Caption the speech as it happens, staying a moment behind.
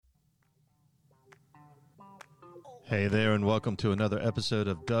Hey there, and welcome to another episode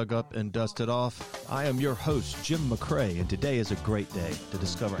of Dug Up and Dusted Off. I am your host, Jim McCrae, and today is a great day to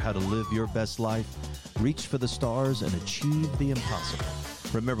discover how to live your best life, reach for the stars, and achieve the impossible.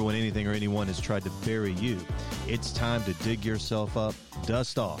 Remember, when anything or anyone has tried to bury you, it's time to dig yourself up,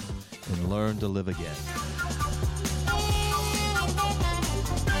 dust off, and learn to live again.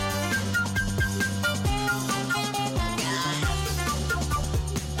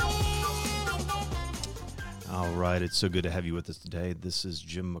 All right, it's so good to have you with us today. This is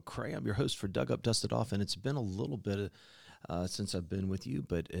Jim McCrae. I'm your host for Dug Up, Dusted Off, and it's been a little bit since I've been with you,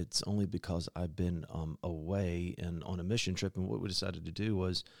 but it's only because I've been away and on a mission trip, and what we decided to do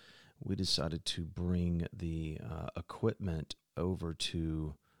was we decided to bring the equipment over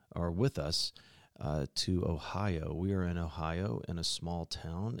to, or with us, to Ohio. We are in Ohio in a small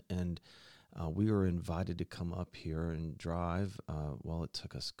town, and we were invited to come up here and drive. It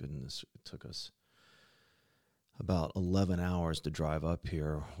took us about 11 hours to drive up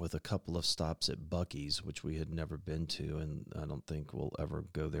here with a couple of stops at Buc-ee's, which we had never been to, and I don't think we'll ever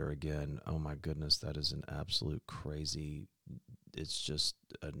go there again. Oh my goodness, that is an absolute crazy, it's just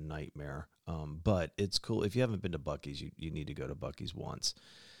a nightmare. But it's cool. If you haven't been to Buc-ee's, you need to go to Buc-ee's once.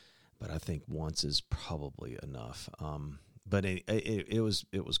 But I think once is probably enough. But it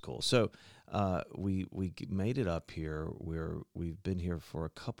was cool. So we made it up here. We've been here for a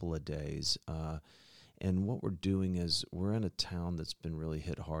couple of days. And what we're doing is we're in a town that's been really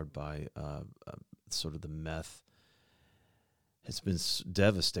hit hard by sort of the meth. It's been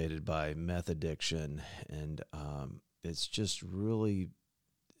devastated by meth addiction, and it's just really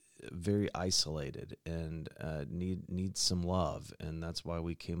very isolated and needs some love. And that's why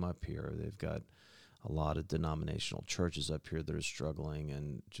we came up here. They've got a lot of denominational churches up here that are struggling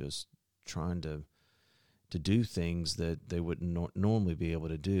and just trying to do things that they wouldn't normally be able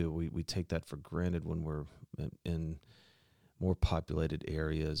to do. We take that for granted when we're in more populated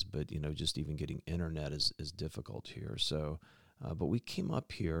areas, but just even getting internet is difficult here. So, but we came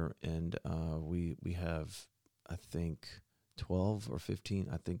up here and we have, I think, 12 or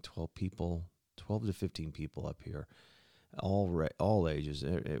 15, 12 people, 12 to 15 people up here, all ages.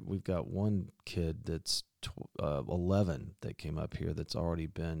 We've got one kid that's 11 that came up here that's already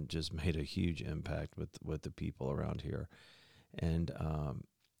just made a huge impact with the people around here, and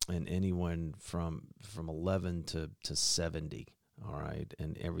anyone from 11 to 70, all right,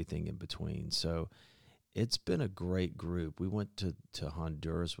 and everything in between. So it's been a great group. We went to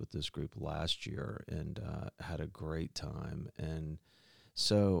Honduras with this group last year and had a great time. And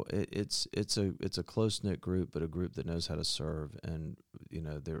so it's a close-knit group, but a group that knows how to serve. And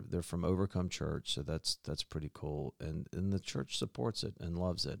they're from Overcome Church, so that's pretty cool. And the church supports it and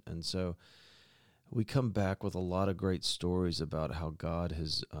loves it. And so we come back with a lot of great stories about how God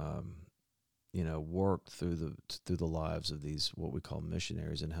has worked through the lives of these what we call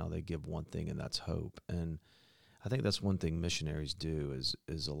missionaries, and how they give one thing, and that's hope. And I think that's one thing missionaries do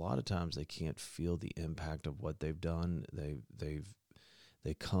is a lot of times they can't feel the impact of what they've done.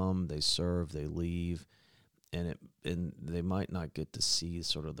 They come, they serve, they leave, and they might not get to see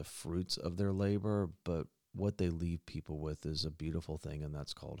sort of the fruits of their labor, but what they leave people with is a beautiful thing, and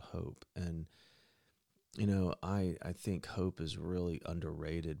that's called hope. And I think hope is really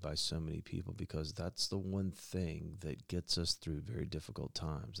underrated by so many people, because that's the one thing that gets us through very difficult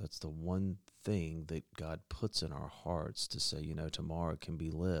times. That's the one thing that God puts in our hearts to say, tomorrow can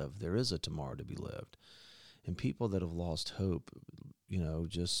be lived. There is a tomorrow to be lived. And people that have lost hope,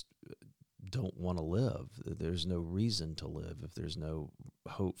 just don't want to live. There's no reason to live if there's no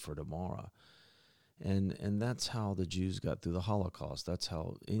hope for tomorrow. And that's how the Jews got through the Holocaust. That's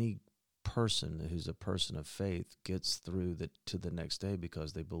how any person who's a person of faith gets through to the next day,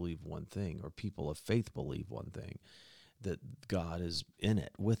 because they believe one thing, or people of faith believe one thing, that God is in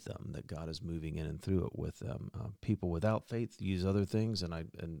it with them, that God is moving in and through it with them. People without faith use other things,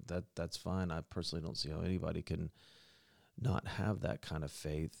 and that's fine. I personally don't see how anybody can not have that kind of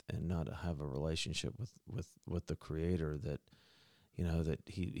faith and not have a relationship with the Creator, that that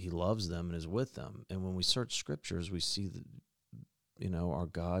he loves them and is with them. And when we search scriptures, we see that our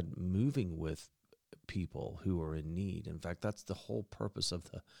God moving with people who are in need. In fact, that's the whole purpose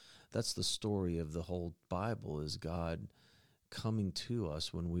that's the story of the whole Bible, is God coming to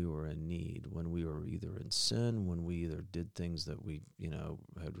us when we were in need, when we were either in sin, when we either did things that we,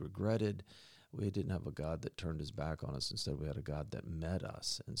 had regretted. We didn't have a God that turned his back on us. Instead, we had a God that met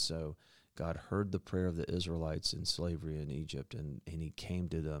us. And so God heard the prayer of the Israelites in slavery in Egypt, and he came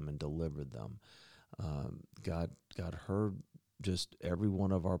to them and delivered them. God heard just every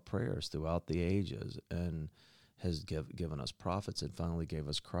one of our prayers throughout the ages, and has given us prophets, and finally gave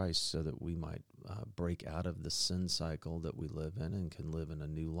us Christ so that we might break out of the sin cycle that we live in and can live in a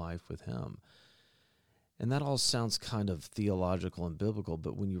new life with him. And that all sounds kind of theological and biblical,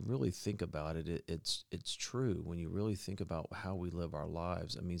 but when you really think about it, it's true. When you really think about how we live our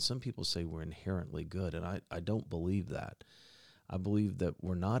lives, I mean, some people say we're inherently good, and I don't believe that. I believe that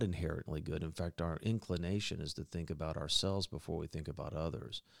we're not inherently good. In fact, our inclination is to think about ourselves before we think about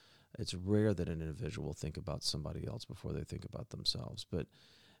others. It's rare that an individual will think about somebody else before they think about themselves. But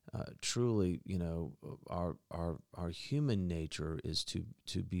truly, our human nature is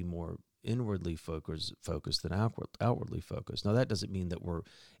to be more inwardly focused than outwardly focused. Now, that doesn't mean that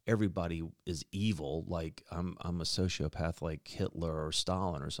everybody is evil, like I'm a sociopath like Hitler or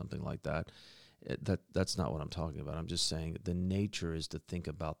Stalin or something like that. That's not what I'm talking about. I'm just saying the nature is to think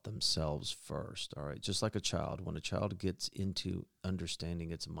about themselves first, all right? Just like a child. When a child gets into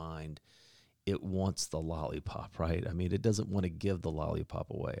understanding its mind, it wants the lollipop, right? I mean, it doesn't want to give the lollipop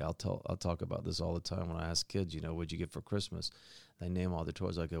away. I'll talk about this all the time when I ask kids, what'd you get for Christmas? They name all the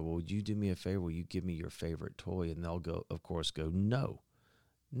toys. I go, well, would you do me a favor? Will you give me your favorite toy? And they'll go, of course, no.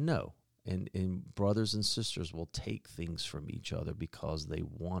 And brothers and sisters will take things from each other because they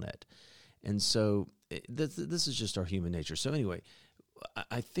want it. And so this is just our human nature. So anyway,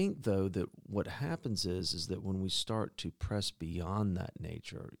 I think, though, that what happens is that when we start to press beyond that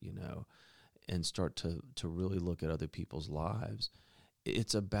nature, and start to really look at other people's lives,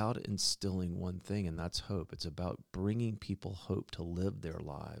 it's about instilling one thing, and that's hope. It's about bringing people hope to live their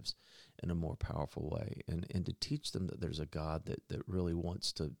lives in a more powerful way, and to teach them that there's a God that really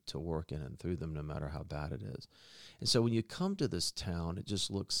wants to work in and through them no matter how bad it is. And so when you come to this town, it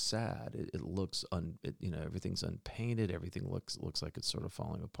just looks sad. It looks, everything's unpainted. Everything looks like it's sort of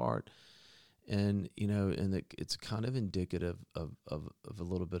falling apart. And, it's kind of indicative of a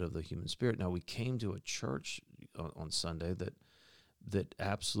little bit of the human spirit. Now, we came to a church on Sunday that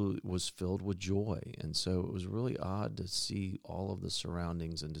absolutely was filled with joy. And so it was really odd to see all of the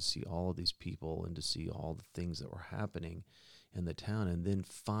surroundings and to see all of these people and to see all the things that were happening in the town and then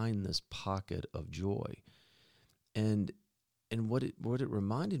find this pocket of joy. And what it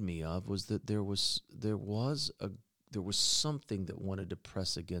reminded me of was that there was something that wanted to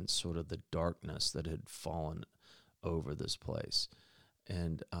press against sort of the darkness that had fallen over this place.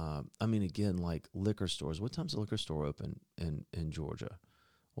 And again, like liquor stores. What time's a liquor store open in Georgia?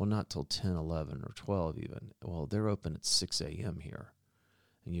 Well, not till 10, 11, or 12 even. Well, they're open at 6 a.m. here,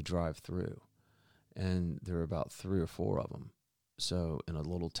 and you drive through, and there are about 3 or 4 of them. So in a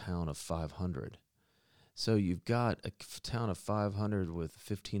little town of 500. So you've got a town of 500 with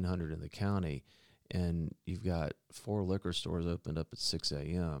 1,500 in the county, and you've got 4 liquor stores opened up at 6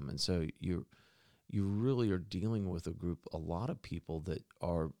 a.m. And so you really are dealing with a lot of people that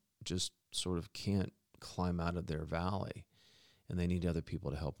are just sort of can't climb out of their valley, and they need other people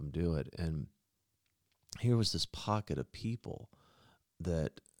to help them do it. And here was this pocket of people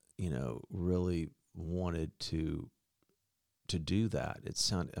that, really wanted to do that. It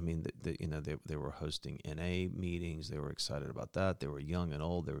sounded, they were hosting NA meetings. They were excited about that. They were young and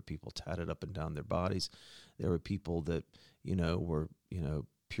old. There were people tatted up and down their bodies. There were people that, were,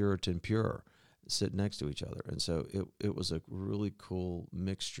 Puritan pure, sit next to each other. And so it was a really cool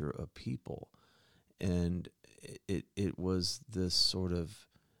mixture of people. And it was this sort of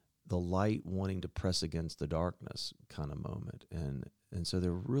the light wanting to press against the darkness kind of moment. And so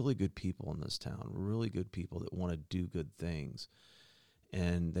there are really good people in this town, really good people that want to do good things,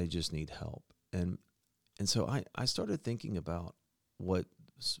 and they just need help. And so I started thinking about what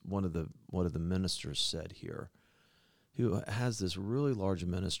one of the ministers said here, who has this really large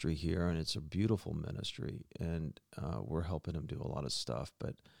ministry here, and it's a beautiful ministry, and we're helping him do a lot of stuff.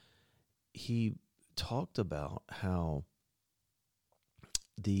 But he talked about how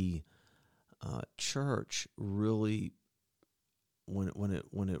the church really, when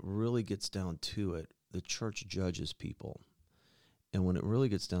it really gets down to it, the church judges people, and when it really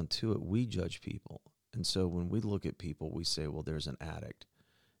gets down to it, we judge people. And so when we look at people, we say, well, there's an addict.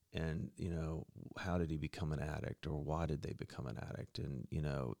 And, how did he become an addict, or why did they become an addict? And,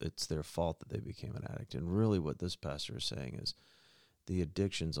 it's their fault that they became an addict. And really what this pastor is saying is the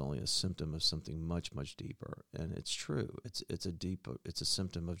addiction's only a symptom of something much, much deeper. And it's true. It's a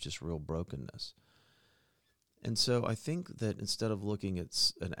symptom of just real brokenness. And so I think that instead of looking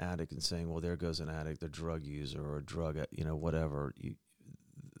at an addict and saying, well, there goes an addict, a drug user, or a drug, whatever,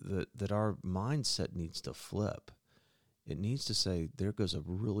 that our mindset needs to flip. It needs to say, there goes a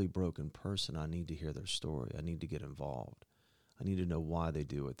really broken person. I need to hear their story. I need to get involved. I need to know why they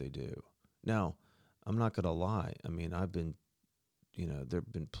do what they do. Now, I'm not going to lie. I've been there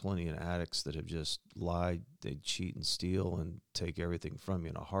have been plenty of addicts that have just lied, they cheat and steal and take everything from you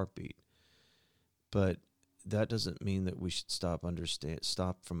in a heartbeat. But that doesn't mean that we should stop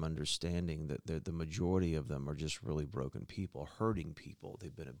from understanding that the majority of them are just really broken people, hurting people.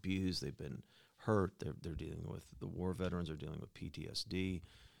 They've been abused, they've been hurt. They're dealing with, the war veterans are dealing with PTSD.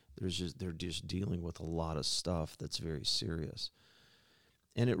 They're just dealing with a lot of stuff that's very serious.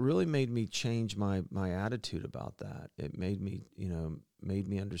 And it really made me change my attitude about that. It made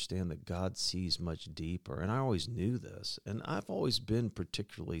me understand that God sees much deeper. And I always knew this. And I've always been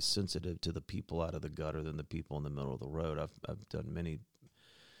particularly sensitive to the people out of the gutter than the people in the middle of the road. I've done many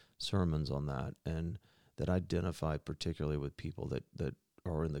sermons on that, and that identify particularly with people that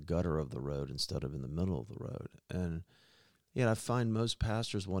are in the gutter of the road instead of in the middle of the road. And yet I find most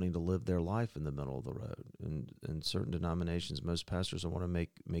pastors wanting to live their life in the middle of the road. And in certain denominations, most pastors wanting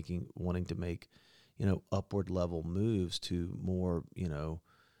to make, upward level moves to more,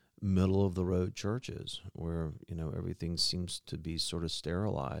 middle of the road churches where, everything seems to be sort of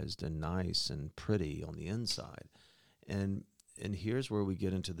sterilized and nice and pretty on the inside. And here's where we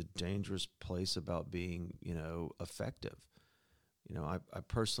get into the dangerous place about being, effective. I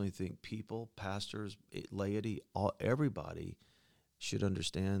personally think people, pastors, laity, everybody should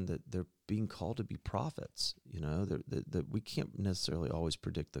understand that they're being called to be prophets. That we can't necessarily always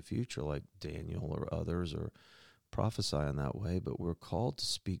predict the future like Daniel or others or prophesy in that way, but we're called to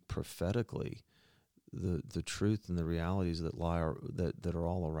speak prophetically the truth and the realities that that are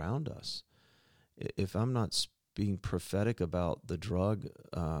all around us. If I'm not being prophetic about the drug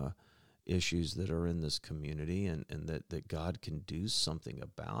issues that are in this community and that God can do something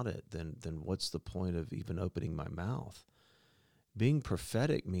about it, then what's the point of even opening my mouth? Being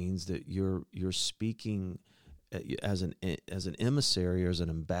prophetic means that you're speaking as an emissary or as an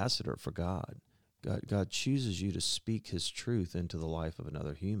ambassador for God. God chooses you to speak his truth into the life of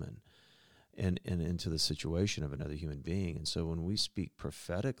another human and into the situation of another human being. And so when we speak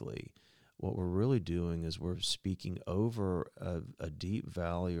prophetically, what we're really doing is we're speaking over a deep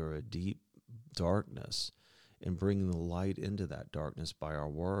valley or a deep darkness and bringing the light into that darkness by our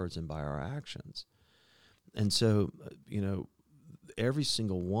words and by our actions. And so, every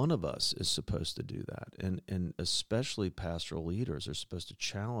single one of us is supposed to do that. And especially pastoral leaders are supposed to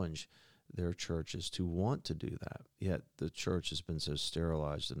challenge their churches to want to do that. Yet the church has been so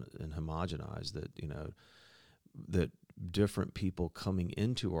sterilized and homogenized that, that different people coming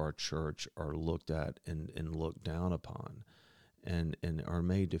into our church are looked at and looked down upon and are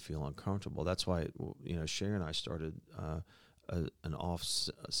made to feel uncomfortable. That's why, Sherry and I started an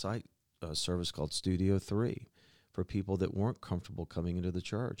off-site service called Studio 3 for people that weren't comfortable coming into the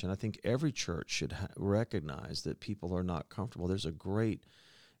church. And I think every church should recognize that people are not comfortable. There's a great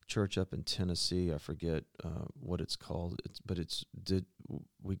church up in Tennessee. I forget what it's called,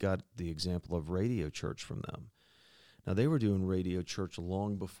 we got the example of Radio Church from them. Now, they were doing Radio Church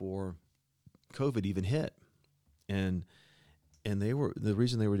long before COVID even hit. And the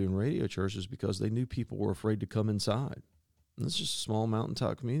reason they were doing Radio Church is because they knew people were afraid to come inside. And it's just a small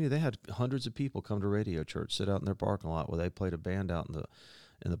mountaintop community. They had hundreds of people come to Radio Church, sit out in their parking lot where they played a band out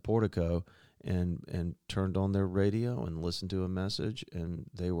in the portico and turned on their radio and listened to a message, and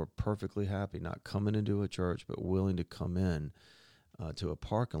they were perfectly happy, not coming into a church, but willing to come in to a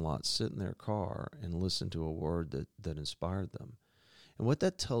parking lot, sit in their car, and listen to a word that inspired them. And what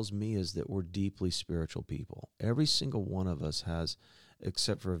that tells me is that we're deeply spiritual people. Every single one of us has,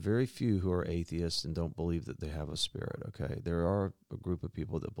 except for a very few who are atheists and don't believe that they have a spirit, okay? There are a group of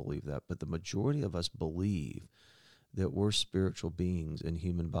people that believe that, but the majority of us believe that we're spiritual beings in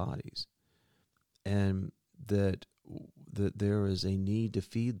human bodies, and that there is a need to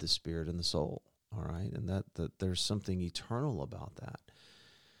feed the spirit and the soul, all right? And that there's something eternal about that.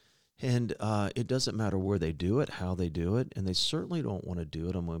 And it doesn't matter where they do it, how they do it, and they certainly don't want to do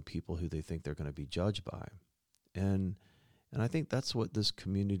it among people who they think they're going to be judged by. And I think that's what this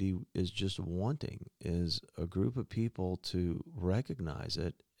community is just wanting, is a group of people to recognize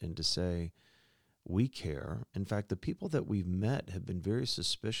it and to say, we care. In fact, the people that we've met have been very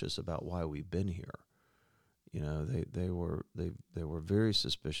suspicious about why we've been here. They were very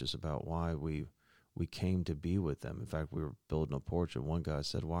suspicious about why we came to be with them. In fact, we were building a porch, and one guy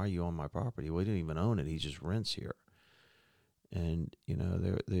said, "Why are you on my property?" We didn't even own it. He just rents here. And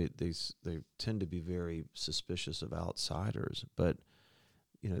they tend to be very suspicious of outsiders, but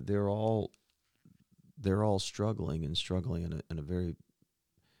they're all struggling in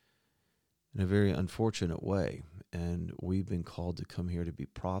a very unfortunate way. And we've been called to come here to be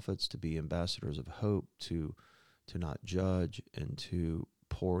prophets, to be ambassadors of hope, to not judge, and to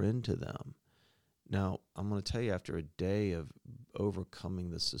pour into them. Now, I'm going to tell you, after a day of overcoming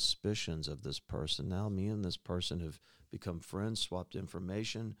the suspicions of this person. Now me and this person have become friends, swapped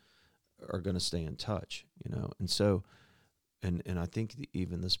information, are going to stay in touch, And so, and I think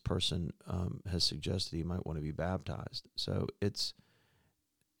even this person has suggested he might want to be baptized. So it's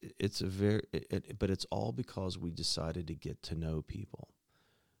but it's all because we decided to get to know people.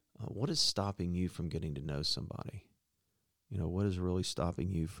 What is stopping you from getting to know somebody? What is really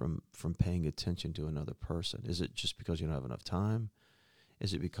stopping you from paying attention to another person? Is it just because you don't have enough time?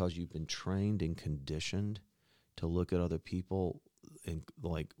 Is it because you've been trained and conditioned to look at other people and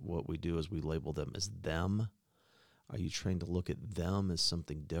like what we do is we label them as them? Are you trained to look at them as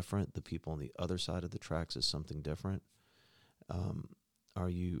something different? The people on the other side of the tracks as something different?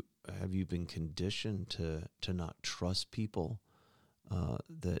 Have you been conditioned to not trust people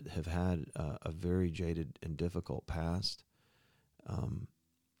that have had a very jaded and difficult past?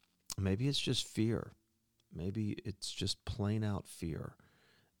 Maybe it's just fear. Maybe it's just plain out fear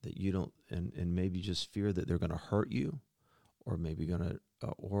that you don't, and maybe just fear that they're going to hurt you, or maybe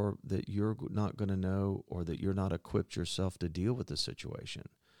or that you're not going to know, or that you're not equipped yourself to deal with the situation,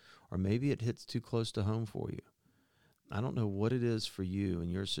 or maybe it hits too close to home for you. I don't know what it is for you in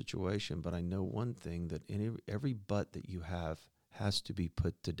your situation, but I know one thing, that every butt that you have has to be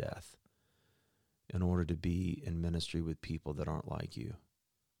put to death in order to be in ministry with people that aren't like you.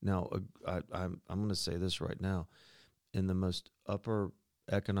 Now, I'm going to say this right now. In the most upper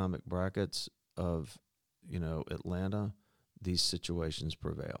economic brackets of, Atlanta, these situations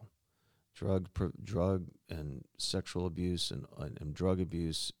prevail. Drug and sexual abuse and drug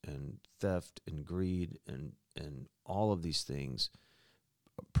abuse and theft and greed and all of these things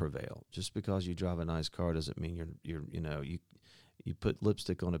prevail. Just because you drive a nice car doesn't mean you put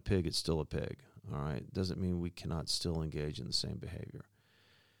lipstick on a pig, it's still a pig. All right. Doesn't mean we cannot still engage in the same behavior.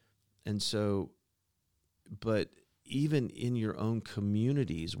 And so, but even in your own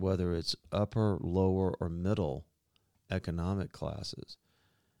communities, whether it's upper, lower, or middle economic classes,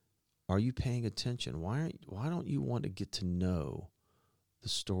 are you paying attention? Why don't you want to get to know the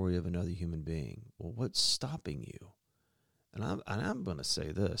story of another human being? Well, what's stopping you? And I'm going to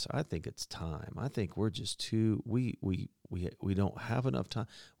say this. I think it's time. I think we're just we don't have enough time.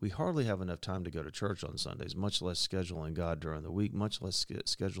 We hardly have enough time to go to church on Sundays, much less scheduling God during the week, much less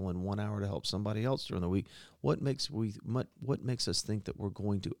scheduling 1 hour to help somebody else during the week. What makes us think that we're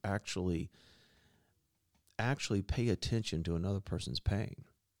going to actually pay attention to another person's pain,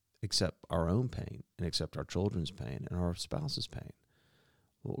 accept our own pain and accept our children's pain and our spouse's pain?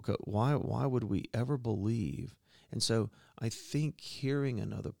 Why would we ever believe? And so I think hearing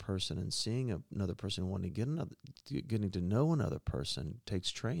another person and seeing another person, getting to know another person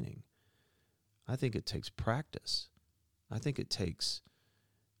takes training. I think it takes practice. I think it takes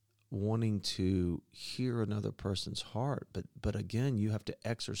wanting to hear another person's heart. But again, you have to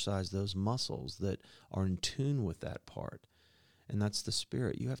exercise those muscles that are in tune with that part. And that's the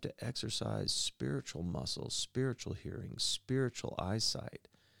spirit. You have to exercise spiritual muscles, spiritual hearing, spiritual eyesight,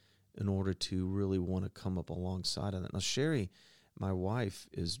 in order to really want to come up alongside of that. Now, Sherry, my wife,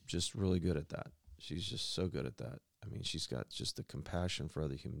 is just really good at that. She's just so good at that. I mean, she's got just the compassion for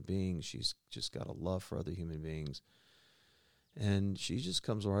other human beings. She's just got a love for other human beings. And she just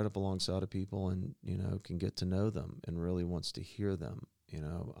comes right up alongside of people and, can get to know them and really wants to hear them.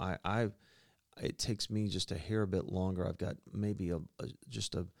 It takes me just a hair bit longer. I've got maybe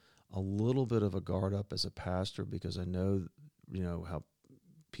just a little bit of a guard up as a pastor, because I know, how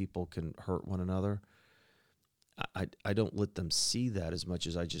people can hurt one another. I don't let them see that as much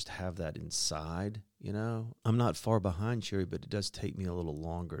as I just have that inside, I'm not far behind Sherry, but it does take me a little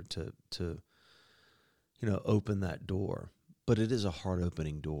longer to open that door. But it is a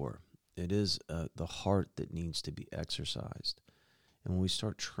heart-opening door. It is the heart that needs to be exercised. And when we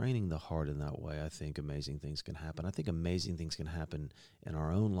start training the heart in that way, I think amazing things can happen. I think amazing things can happen in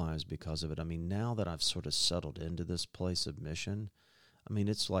our own lives because of it. I mean, now that I've sort of settled into this place of mission, I mean,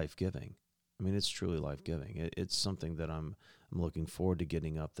 it's life-giving. I mean, it's truly life-giving. It's something that I'm looking forward to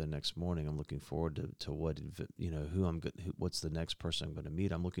getting up the next morning. I'm looking forward to what, what's the next person I'm going to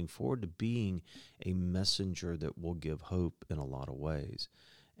meet. I'm looking forward to being a messenger that will give hope in a lot of ways.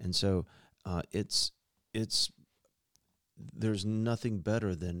 And so there's nothing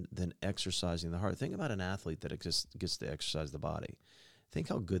better than exercising the heart. Think about an athlete that gets to exercise the body. Think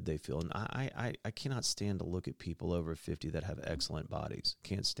how good they feel. And I cannot stand to look at people over 50 that have excellent bodies.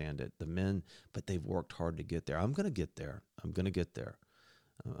 Can't stand it. The men, but they've worked hard to get there. I'm going to get there. I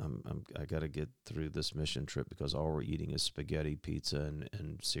got to get through this mission trip because all we're eating is spaghetti, pizza,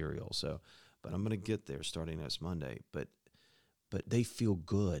 and cereal. But I'm going to get there starting next Monday. But they feel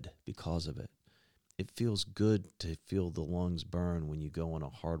good because of it. It feels good to feel the lungs burn when you go on a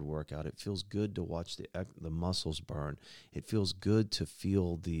hard workout. It feels good to watch the muscles burn. It feels good to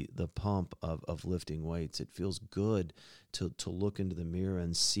feel the pump of lifting weights. It feels good to look into the mirror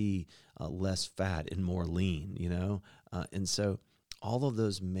and see less fat and more lean, and so all of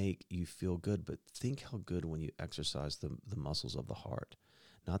those make you feel good. But think how good when you exercise the muscles of the heart.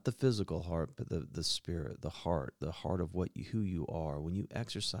 Not the physical heart, but the spirit, the heart of who you are. When you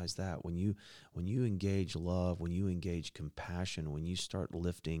exercise that, when you engage love, when you engage compassion, when you start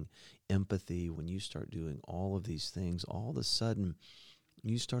lifting empathy, when you start doing all of these things, all of a sudden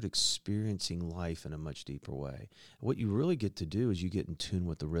you start experiencing life in a much deeper way. What you really get to do is you get in tune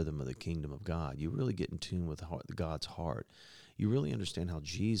with the rhythm of the kingdom of God. You really get in tune with God's heart. You really understand how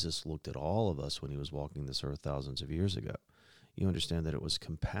Jesus looked at all of us when he was walking this earth thousands of years ago. You understand that it was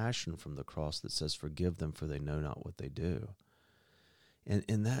compassion from the cross that says, "Forgive them, for they know not what they do."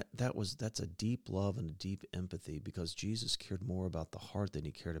 And that's a deep love and a deep empathy, because Jesus cared more about the heart than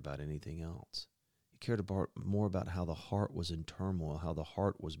he cared about anything else. He cared more about how the heart was in turmoil, how the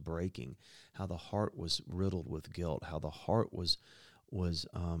heart was breaking, how the heart was riddled with guilt, how the heart was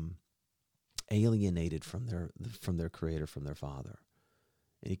alienated from their Creator, from their Father.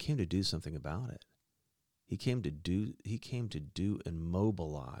 And he came to do something about it. He came to do and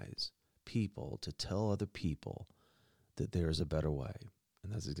mobilize people to tell other people that there is a better way.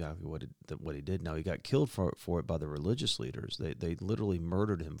 And that's exactly what he did. Now, he got killed for it by the religious leaders. They literally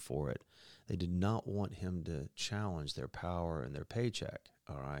murdered him for it. They did not want him to challenge their power and their paycheck,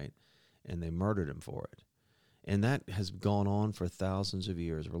 all right? And they murdered him for it. And that has gone on for thousands of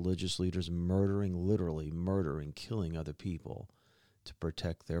years. Religious leaders literally murdering, killing other people to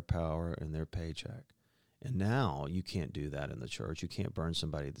protect their power and their paycheck. And now you can't do that in the church. You can't burn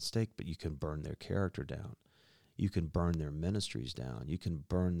somebody at the stake, but you can burn their character down. You can burn their ministries down. You can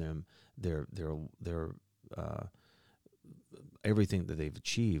burn them their everything that they've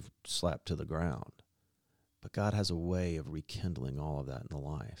achieved slapped to the ground. But God has a way of rekindling all of that in the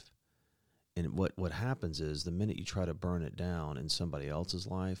life. And what happens is, the minute you try to burn it down in somebody else's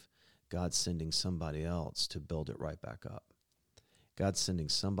life, God's sending somebody else to build it right back up. God's sending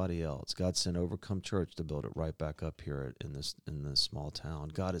somebody else. God sent Overcome Church to build it right back up here in this small town.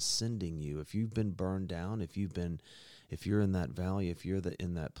 God is sending you. If you've been burned down, if you're in that valley, if you're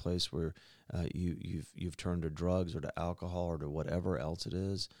in that place where you've turned to drugs or to alcohol or to whatever else it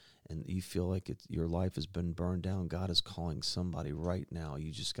is, and you feel like your life has been burned down, God is calling somebody right now.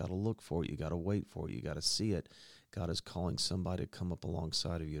 You just got to look for it. You got to wait for it. You got to see it. God is calling somebody to come up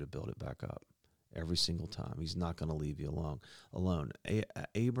alongside of you to build it back up. Every single time. He's not going to leave you alone.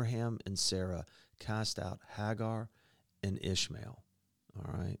 Abraham and Sarah cast out Hagar and Ishmael,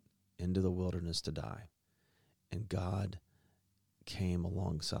 all right, into the wilderness to die. And God came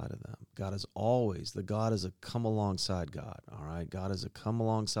alongside of them. God is a come alongside God, all right? God is a come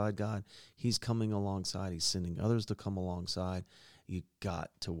alongside God. He's coming alongside. He's sending others to come alongside. You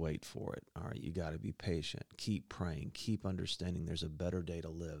got to wait for it, all right? You got to be patient. Keep praying. Keep understanding there's a better day to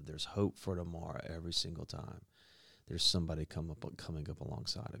live. There's hope for tomorrow every single time. There's somebody coming up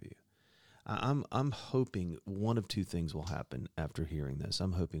alongside of you. I'm hoping one of two things will happen after hearing this.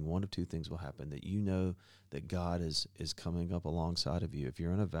 I'm hoping one of two things will happen, that you know that God is coming up alongside of you. If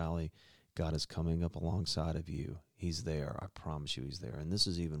you're in a valley, God is coming up alongside of you. He's there. I promise you he's there. And this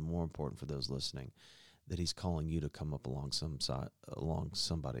is even more important for those listening, that he's calling you to come up along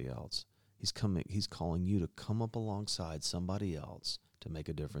somebody else. He's calling you to come up alongside somebody else to make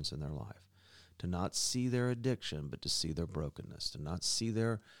a difference in their life. To not see their addiction, but to see their brokenness. To not see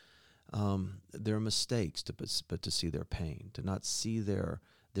their mistakes, but to see their pain. To not see their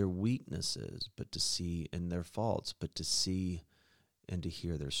weaknesses, but to see, and their faults, but to see and to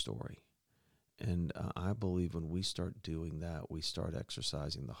hear their story. And I believe when we start doing that, we start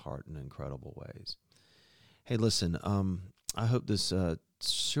exercising the heart in incredible ways. Hey, listen, I hope this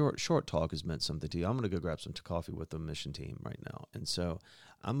short talk has meant something to you. I'm going to go grab some coffee with the mission team right now. And so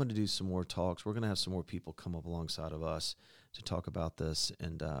I'm going to do some more talks. We're going to have some more people come up alongside of us to talk about this.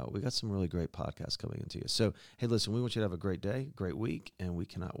 And we got some really great podcasts coming into you. So, hey, listen, we want you to have a great day, great week, and we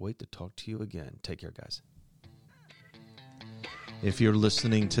cannot wait to talk to you again. Take care, guys. If you're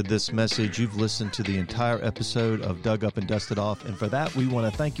listening to this message, you've listened to the entire episode of Dug Up and Dusted Off. And for that, we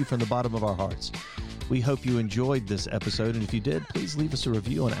want to thank you from the bottom of our hearts. We hope you enjoyed this episode. And if you did, please leave us a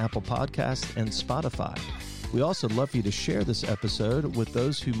review on Apple Podcasts and Spotify. We also love for you to share this episode with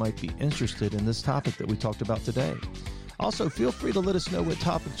those who might be interested in this topic that we talked about today. Also, feel free to let us know what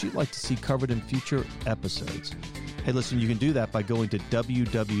topics you'd like to see covered in future episodes. Hey, listen, you can do that by going to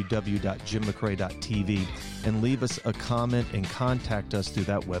www.jimmccrae.tv and leave us a comment and contact us through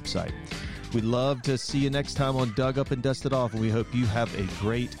that website. We'd love to see you next time on Dug Up and Dusted Off, and we hope you have a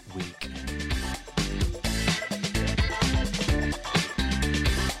great week.